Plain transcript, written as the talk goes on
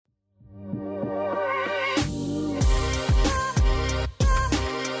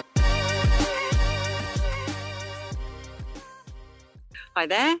Hi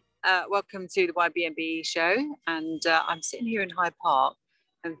there. Welcome to the MBE show. And I'm sitting here in Hyde Park.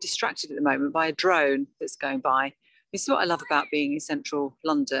 I'm distracted at the moment by a drone that's going by. This is what I love about being in central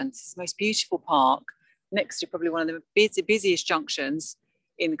London. It's the most beautiful park next to probably one of the busiest junctions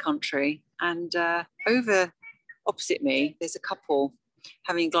in the country. And over opposite me, there's a couple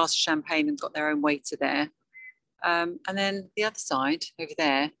having a glass of champagne and got their own waiter there. And then the other side over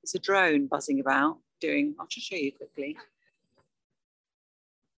there is a drone buzzing about I'll just show you quickly.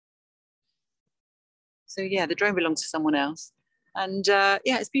 So yeah, the drone belongs to someone else. And yeah,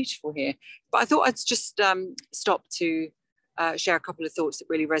 it's beautiful here. But I thought I'd just stop to share a couple of thoughts that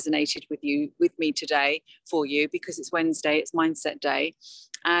really resonated with me today for you, because it's Wednesday, it's Mindset Day.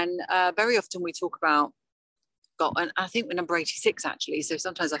 And very often we talk about, and I think we're number 86 actually. So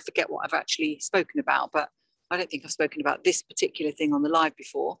sometimes I forget what I've actually spoken about, but I don't think I've spoken about this particular thing on the live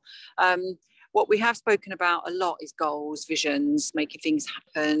before. What we have spoken about a lot is goals, visions, making things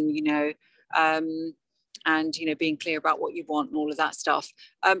happen, and being clear about what you want and all of that stuff.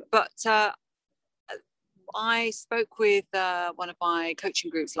 But I spoke with one of my coaching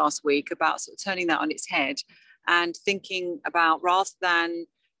groups last week about sort of turning that on its head and thinking about, rather than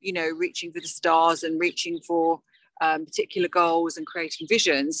reaching for the stars and reaching for particular goals and creating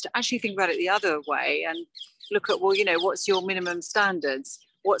visions, to actually think about it the other way and look at, well, what's your minimum standards?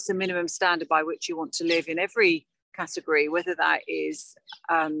 What's the minimum standard by which you want to live in every category, whether that is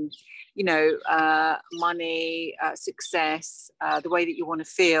money, success, the way that you want to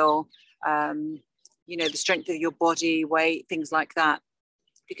feel, the strength of your body, weight, things like that.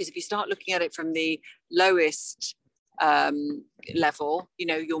 Because if you start looking at it from the lowest level,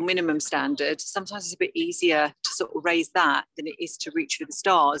 your minimum standard, sometimes it's a bit easier to sort of raise that than it is to reach for the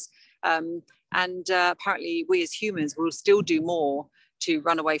stars. And apparently we as humans will still do more to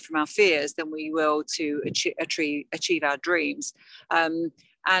run away from our fears than we will to achieve our dreams. And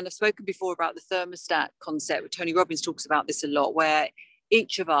I've spoken before about the thermostat concept. Tony Robbins talks about this a lot, where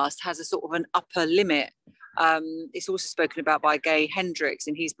each of us has a sort of an upper limit. It's also spoken about by Gay Hendricks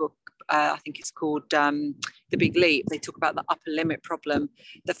in his book, I think it's called The Big Leap. They talk about the upper limit problem,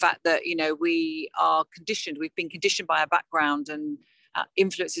 the fact that, we are conditioned, we've been conditioned by our background and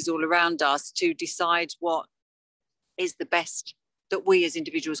influences all around us to decide what is the best that we as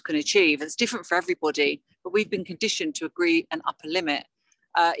individuals can achieve. It's different for everybody, but we've been conditioned to agree an upper limit,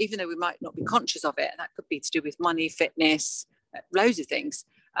 even though we might not be conscious of it. And that could be to do with money, fitness, loads of things.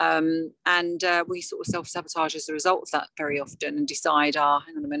 And we sort of self-sabotage as a result of that very often and decide,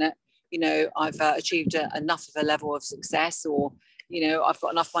 hang on a minute, I've achieved enough of a level of success, or, I've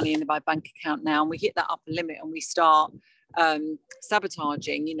got enough money in my bank account now, and we hit that upper limit and we start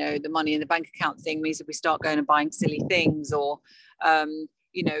sabotaging. The money in the bank account thing means that we start going and buying silly things, or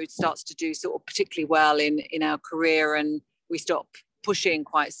it starts to do sort of particularly well in our career, and we stop pushing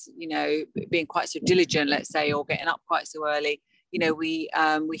quite, being quite so diligent, let's say, or getting up quite so early. We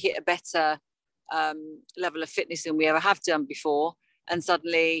hit a better level of fitness than we ever have done before, and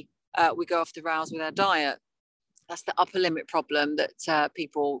suddenly we go off the rails with our diet. That's the upper limit problem that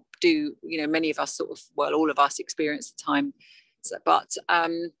people do, many of us all of us experience at time. But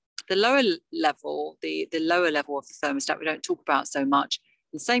the lower level, the lower level of the thermostat, we don't talk about so much.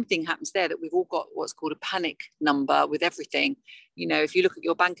 The same thing happens there, that we've all got what's called a panic number with everything. If you look at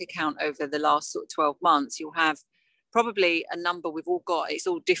your bank account over the last sort of 12 months, you'll have probably a number we've all got. It's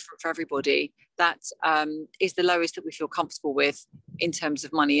all different for everybody. That is the lowest that we feel comfortable with in terms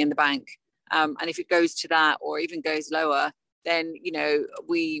of money in the bank. And if it goes to that or even goes lower, then,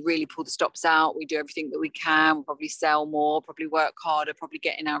 we really pull the stops out. We do everything that we can. We'll probably sell more, probably work harder, probably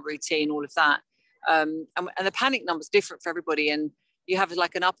get in our routine, all of that. And the panic number is different for everybody. And you have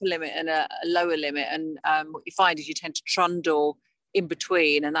like an upper limit and a lower limit. And what you find is you tend to trundle in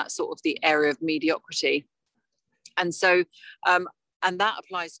between. And that's sort of the area of mediocrity. And so, and that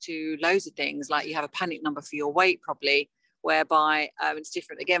applies to loads of things. Like you have a panic number for your weight, probably, whereby it's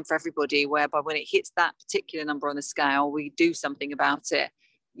different again for everybody, whereby when it hits that particular number on the scale, we do something about it.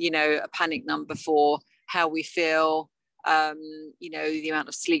 A panic number for how we feel, the amount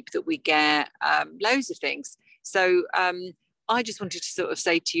of sleep that we get, loads of things. So I just wanted to sort of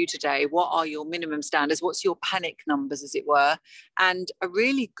say to you today, what are your minimum standards? What's your panic numbers, as it were? And a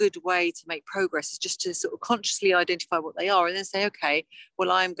really good way to make progress is just to sort of consciously identify what they are and then say, okay,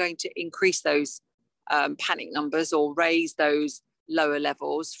 well, I'm going to increase those panic numbers or raise those lower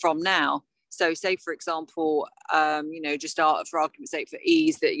levels from now. So say, for example, just for argument's sake, for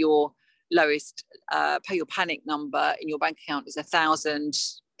ease, that your lowest your panic number in your bank account is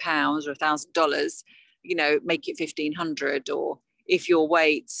 £1,000 or $1,000, make it 1,500. Or if your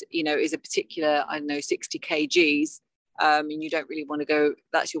weight, is a particular, 60 kgs, and you don't really want to go,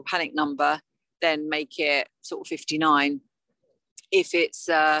 that's your panic number, then make it sort of 59. If it's,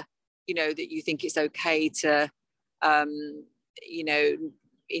 you know, that you think it's okay to, you know,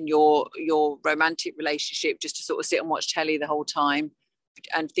 in your romantic relationship, just to sort of sit and watch telly the whole time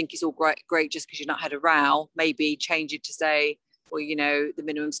and think it's all great just because you've not had a row, maybe change it to say, well, you know, the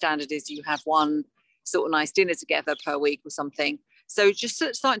minimum standard is you have one sort of nice dinner together per week or something. So just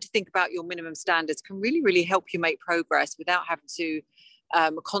starting to think about your minimum standards can really, really help you make progress without having to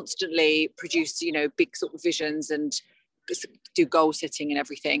constantly produce, you know, big sort of visions and do goal setting and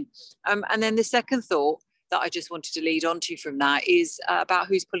everything. And then the second thought that I just wanted to lead on to from that is about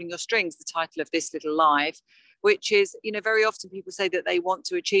who's pulling your strings, the title of this little live, which is, you know, very often people say that they want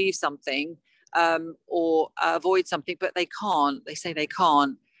to achieve something or avoid something, but they can't. They say they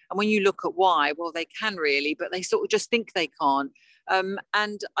can't. And when you look at why, well, they can really, but they sort of just think they can't.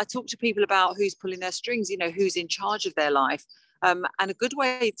 And I talk to people about who's pulling their strings, you know, who's in charge of their life. And a good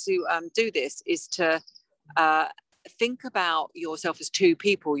way to do this is to think about yourself as two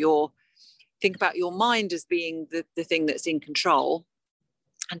people. Think about your mind as being the thing that's in control,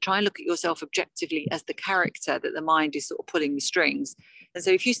 and try and look at yourself objectively as the character that the mind is sort of pulling the strings. And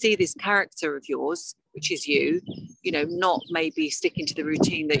so if you see this character of yours, which is you know, not maybe sticking to the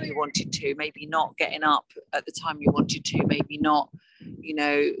routine that you wanted to, maybe not getting up at the time you wanted to, maybe not, you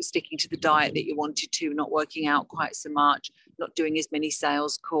know, sticking to the diet that you wanted to, not working out quite so much, not doing as many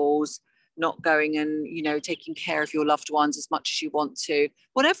sales calls, not going and, you know, taking care of your loved ones as much as you want to,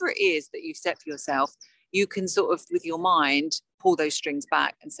 whatever it is that you've set for yourself, you can sort of, with your mind, pull those strings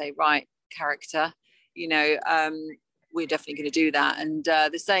back and say, right, character, you know, we're definitely going to do that. And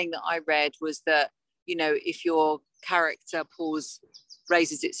the saying that I read was that, you know, if your character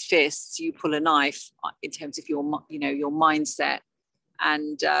raises its fists, you pull a knife, in terms of your, you know, your mindset.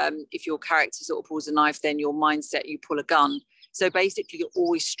 And if your character sort of pulls a knife, then your mindset, you pull a gun. So basically, you're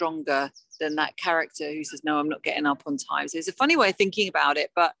always stronger than that character who says, no, I'm not getting up on time. So it's a funny way of thinking about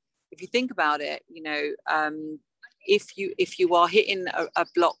it. But if you think about it, you know, if you are hitting a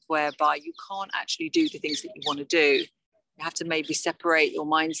block whereby you can't actually do the things that you want to do, you have to maybe separate your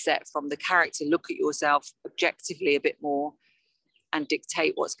mindset from the character, look at yourself objectively a bit more and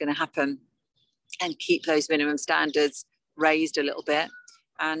dictate what's going to happen, and keep those minimum standards raised a little bit.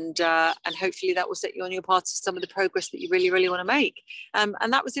 And hopefully that will set you on your path to some of the progress that you really, really want to make. And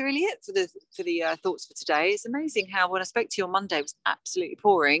that was really it for the thoughts for today. It's amazing how when I spoke to you on Monday, it was absolutely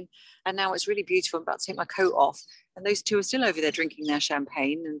pouring, and now it's really beautiful. I'm about to take my coat off, and those two are still over there drinking their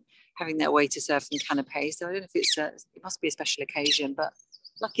champagne and having their way to serve some canapé. So I don't know if it must be a special occasion, but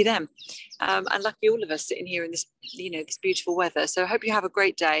lucky them, and lucky all of us sitting here in this, you know, this beautiful weather. So I hope you have a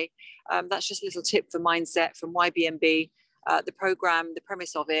great day. That's just a little tip for mindset from YBMB. The program, the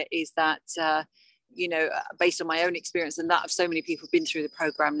premise of it is that, you know, based on my own experience and that of so many people who've been through the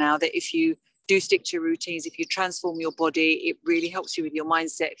program now, that if you do stick to your routines, if you transform your body, it really helps you with your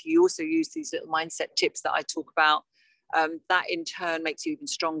mindset. If you also use these little mindset tips that I talk about, that in turn makes you even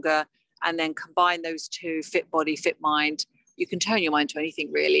stronger. And then combine those two, fit body, fit mind, you can turn your mind to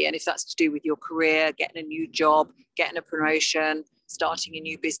anything really. And if that's to do with your career, getting a new job, getting a promotion, starting a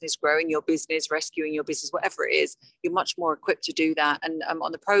new business, growing your business, rescuing your business, whatever it is, you're much more equipped to do that. And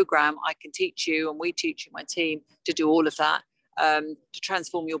on the program, I can teach you, and we teach you, my team, to do all of that, to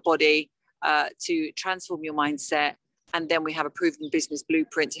transform your body, to transform your mindset. And then we have a proven business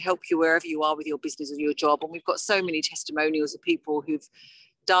blueprint to help you wherever you are with your business or your job. And we've got so many testimonials of people who've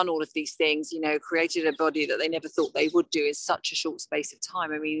done all of these things, you know, created a body that they never thought they would do in such a short space of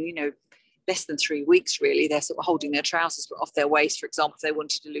time. I mean, you know, less than 3 weeks, really. They're sort of holding their trousers off their waist, for example, if they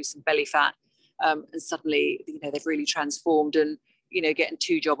wanted to lose some belly fat. And suddenly, you know, they've really transformed, and, you know, getting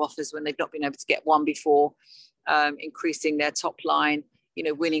 2 job offers when they've not been able to get one before, increasing their top line, you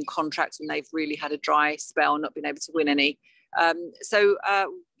know, winning contracts when they've really had a dry spell, not been able to win any. So,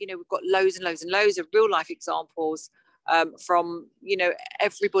 you know, we've got loads and loads and loads of real life examples from, you know,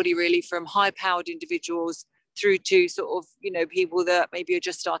 everybody really, from high powered individuals through to sort of, you know, people that maybe are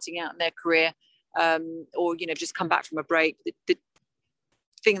just starting out in their career, or, you know, just come back from a break. The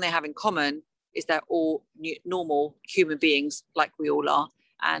thing they have in common is they're all normal human beings like we all are,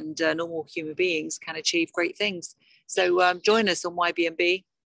 and normal human beings can achieve great things. So join us on YBMB,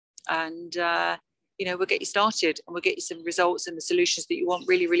 and, you know, we'll get you started, and we'll get you some results and the solutions that you want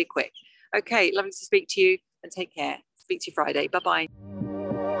really, really quick. Okay, lovely to speak to you, and take care. Speak to you Friday. Bye-bye.